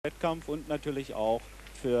Wettkampf und natürlich auch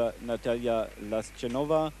für Natalja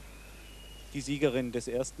Lascenova, die Siegerin des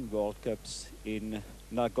ersten World Cups in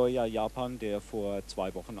Nagoya, Japan, der vor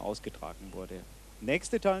 2 Wochen ausgetragen wurde.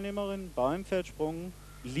 Nächste Teilnehmerin beim Pferdsprung,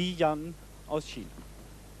 Li Yan aus China.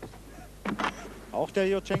 Auch der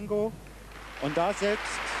Jurchenko. Und da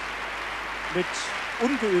selbst mit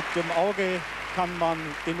ungeübtem Auge kann man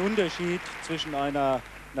den Unterschied zwischen einer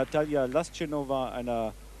Natalja Lascenova,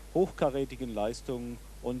 einer hochkarätigen Leistung,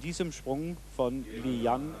 und diesem Sprung von Li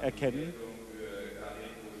Yan erkennen.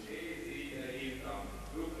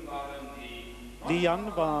 Li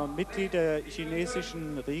Yan war Mitglied der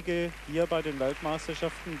chinesischen Riege hier bei den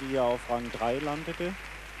Weltmeisterschaften, die ja auf Rang 3 landete.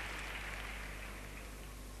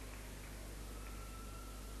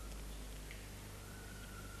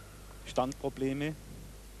 Standprobleme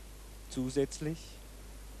zusätzlich.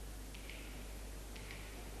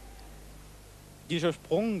 Dieser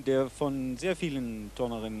Sprung, der von sehr vielen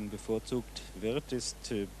Turnerinnen bevorzugt wird,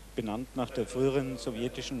 ist benannt nach der früheren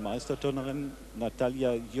sowjetischen Meisterturnerin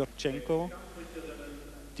Natalja Jurchenko,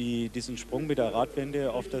 die diesen Sprung mit der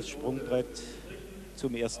Radwende auf das Sprungbrett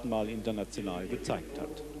zum ersten Mal international gezeigt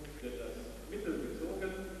hat.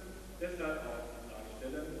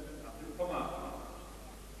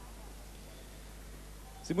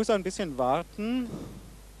 Sie muss ein bisschen warten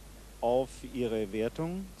auf ihre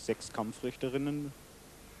Wertung. 6 Kampfrichterinnen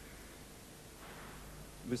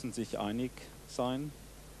müssen sich einig sein.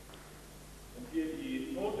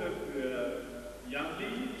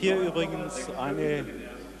 Hier übrigens eine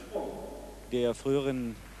der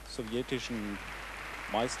früheren sowjetischen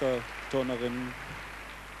Meisterturnerinnen.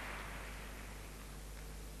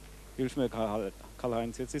 Hilf mir,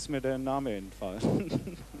 Karl-Heinz, jetzt ist mir der Name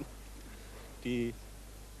entfallen. Die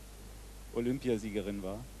Olympiasiegerin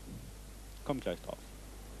war. Kommt gleich drauf.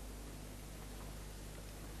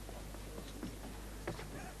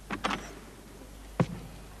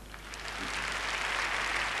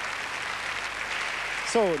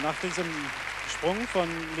 So, nach diesem Sprung von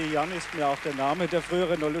Li Yan ist mir auch der Name der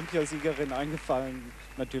früheren Olympiasiegerin eingefallen.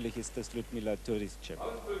 Natürlich ist das Lyudmila Turistchev.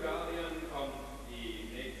 Aus Bulgarien kommt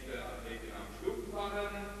die nächste Athletin am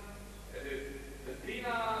Stumpffahren. Es ist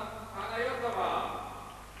Christina.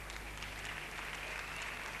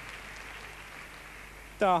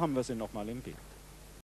 Da haben wir sie nochmal im Bild.